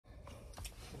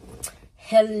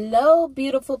Hello,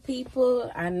 beautiful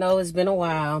people. I know it's been a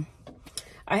while.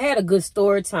 I had a good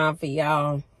story time for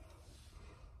y'all,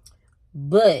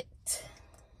 but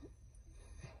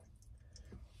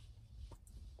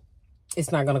it's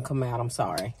not gonna come out. I'm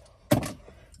sorry.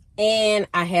 And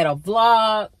I had a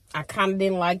vlog. I kind of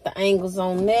didn't like the angles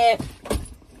on that.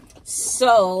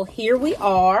 So here we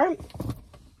are.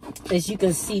 As you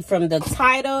can see from the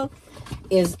title,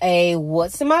 is a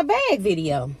what's in my bag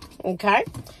video. Okay.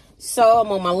 So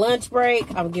I'm on my lunch break.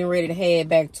 I'm getting ready to head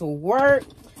back to work.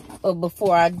 But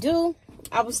before I do,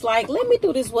 I was like, let me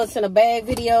do this what's in a bag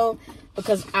video,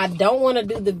 because I don't want to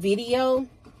do the video.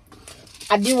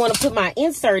 I didn't want to put my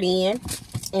insert in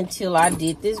until I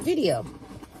did this video.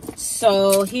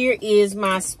 So here is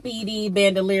my Speedy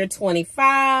Bandouliere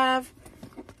 25.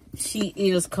 She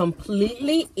is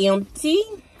completely empty.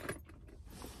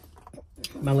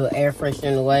 My little air freshener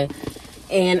in the way.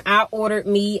 And I ordered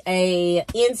me a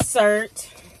insert.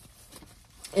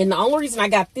 And the only reason I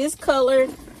got this color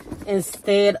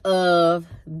instead of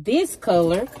this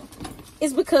color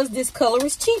is because this color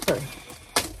is cheaper.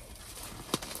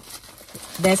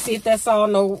 That's it. That's all.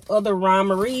 No other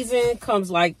rhyme or reason. Comes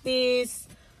like this.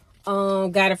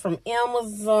 Got it from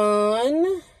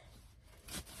Amazon.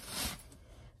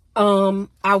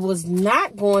 I was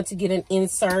not going to get an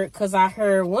insert because I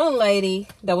heard one lady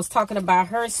that was talking about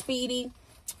her Speedy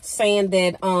saying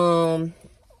that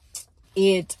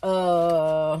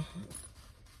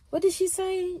what did she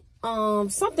say?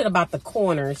 Something about the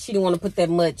corners. She didn't want to put that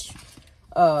much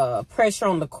pressure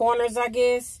on the corners, I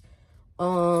guess.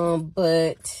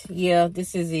 But yeah,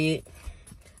 this is it.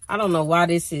 I don't know why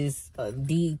this is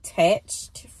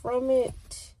detached from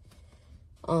it.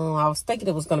 I was thinking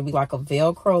it was going to be like a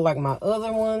Velcro like my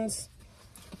other ones,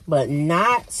 but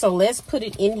not. So let's put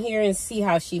it in here and see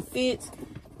how she fits.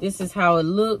 This is how it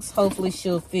looks. Hopefully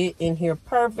she'll fit in here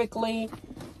perfectly.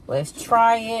 Let's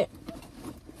try it.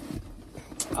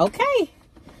 Okay.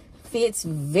 Fits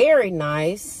very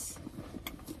nice.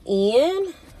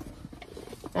 And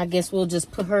I guess we'll just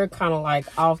put her kind of like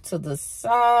off to the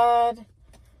side.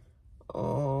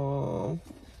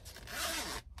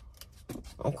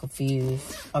 I'm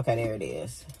confused. Okay, there it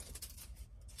is.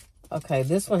 Okay,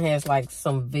 this one has like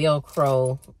some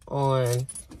Velcro on.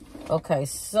 Okay,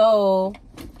 so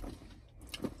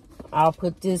I'll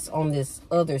put this on this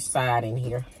other side in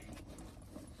here.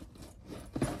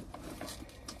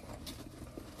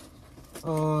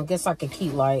 Guess I could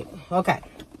keep like, okay.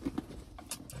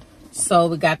 So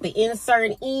we got the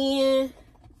insert in.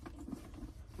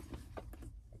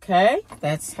 Okay,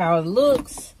 that's how it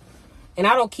looks. And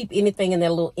I don't keep anything in that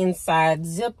little inside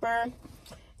zipper.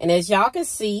 And as y'all can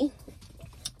see,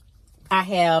 I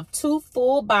have two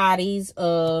full bodies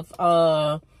of,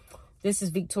 this is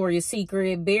Victoria's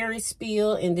Secret Berry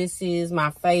Spill. And this is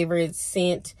my favorite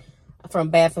scent from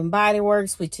Bath and Body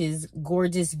Works, which is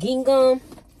Gorgeous Gingham.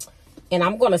 And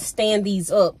I'm going to stand these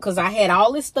up because I had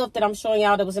all this stuff that I'm showing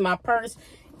y'all that was in my purse.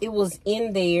 It was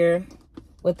in there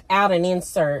without an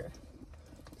insert.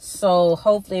 So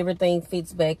hopefully everything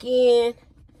fits back in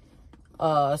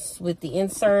with the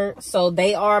insert. So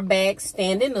they are back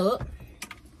standing up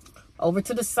over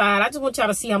to the side. I just want y'all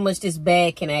to see how much this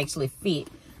bag can actually fit.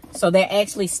 So they're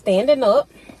actually standing up.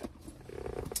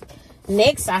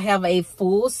 Next, I have a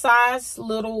full-size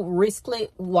little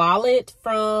wristlet wallet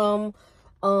from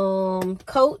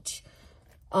Coach.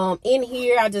 In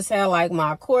here, I just have like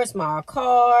my, of course, my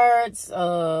cards.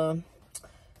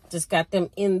 Just got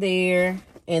them in there.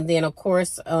 And then, of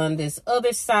course, on this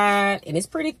other side, and it's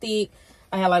pretty thick,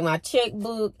 I have like my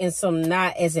checkbook and some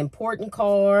not as important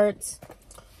cards.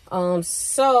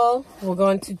 So we're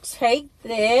going to take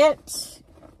that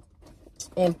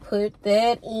and put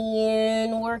that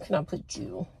in. Where can I put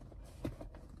you?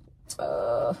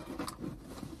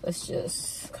 Let's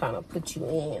just kind of put you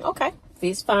in. Okay,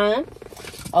 fits fine.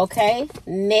 Okay,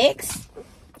 next,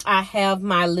 I have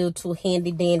my little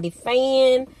handy dandy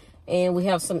fan. And we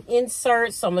have some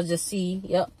inserts. So I'm going to just see.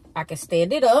 Yep, I can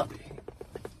stand it up.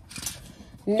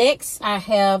 Next, I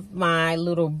have my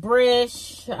little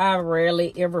brush. I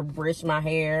rarely ever brush my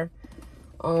hair.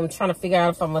 I'm trying to figure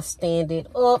out if I'm going to stand it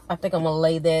up. I think I'm going to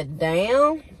lay that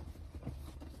down.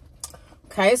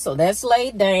 Okay, so that's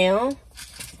laid down.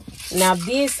 Now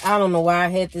this, I don't know why I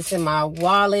had this in my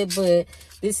wallet, but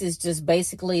this is just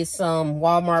basically some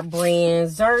Walmart brand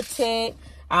Zyrtec.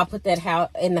 I'll put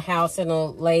that in the house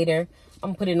later.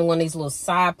 I'm putting it in one of these little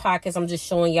side pockets. I'm just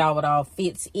showing y'all what all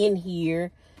fits in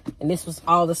here. And this was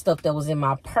all the stuff that was in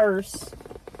my purse.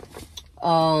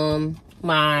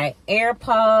 My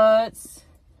AirPods.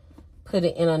 Put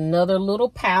it in another little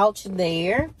pouch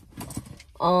there.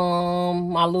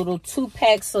 my little 2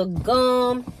 packs of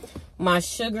gum, my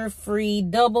sugar-free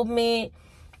double mint,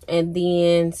 and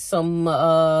then some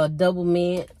double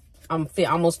mint. I'm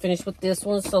almost finished with this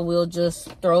one, so we'll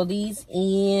just throw these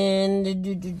in.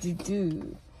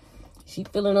 She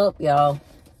filling up, y'all.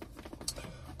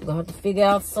 We're gonna have to figure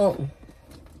out something,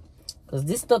 because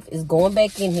this stuff is going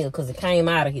back in here because it came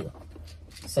out of here.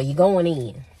 So you're going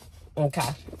in. Okay.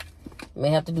 May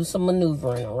have to do some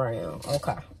maneuvering around.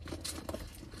 Okay.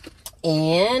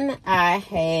 And I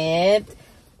have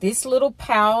this little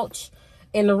pouch.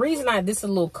 And the reason this is a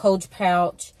little Coach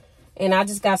pouch. And I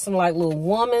just got some like little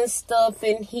woman stuff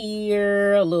in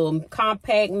here. A little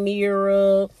compact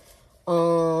mirror.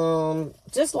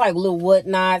 Just like little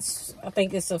whatnots. I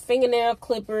think it's a fingernail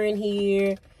clipper in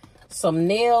here. Some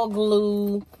nail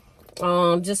glue.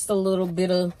 Just a little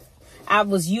bit of... I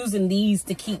was using these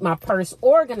to keep my purse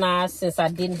organized since I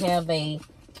didn't have a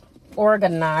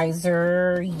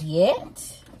organizer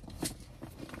yet.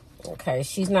 Okay,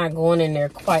 she's not going in there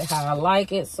quite how I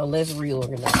like it, so let's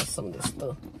reorganize some of this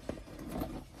stuff.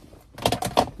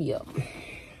 Yep.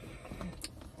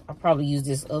 I'll probably use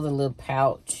this other little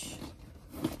pouch.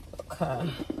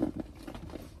 Okay.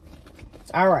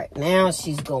 All right, now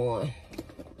she's going.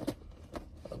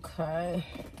 Okay.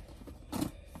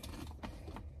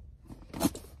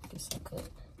 Guess I could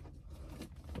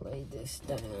lay this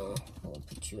down. I'll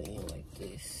put you in like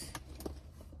this.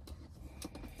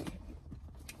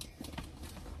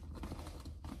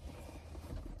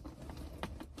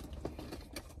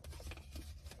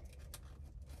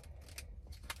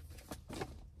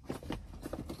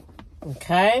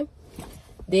 Okay.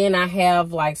 Then I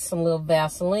have like some little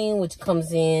Vaseline, which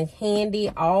comes in handy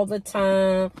all the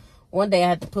time. One day I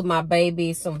had to put my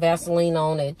baby some Vaseline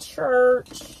on at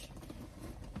church.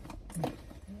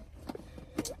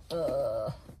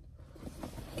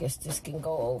 Guess this can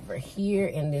go over here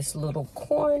in this little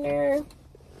corner.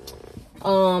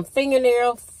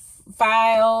 Fingernail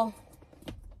file.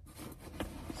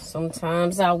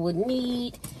 Sometimes I would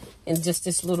need. And just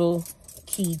this little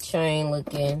keychain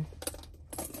looking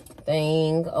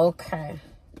thing. Okay.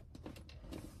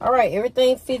 All right,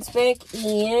 everything fits back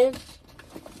in.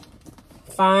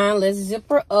 Fine, let's zip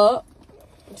her up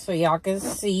so y'all can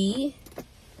see.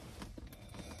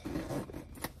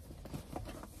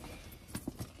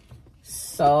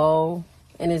 So,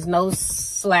 and there's no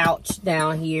slouch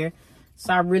down here.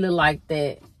 So I really like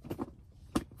that.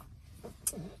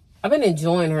 I've been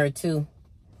enjoying her too.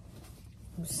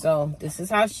 So this is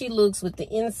how she looks with the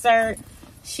insert.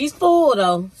 She's full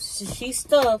though. She's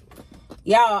stuffed.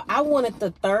 Y'all, I wanted the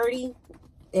 30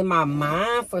 in my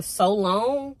mind for so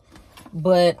long.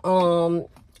 But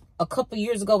a couple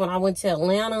years ago when I went to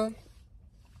Atlanta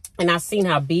and I seen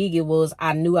how big it was,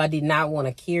 I knew I did not want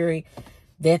to carry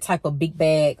that type of big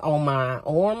bag on my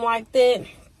arm like that.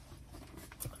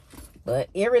 But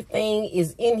everything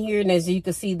is in here. And as you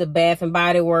can see, the Bath and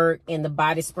Body Works and the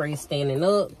body spray standing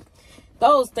up.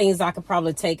 Those things I could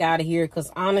probably take out of here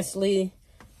because honestly,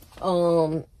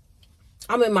 I'm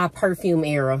in my perfume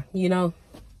era, you know.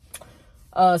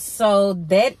 So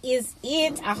that is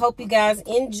it. I hope you guys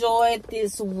enjoyed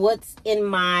this what's in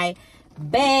my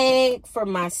bag for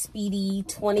my Speedy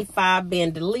 25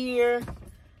 Bandouliere.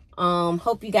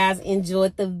 Hope you guys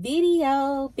enjoyed the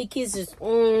video. Big kisses.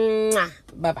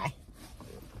 Bye bye.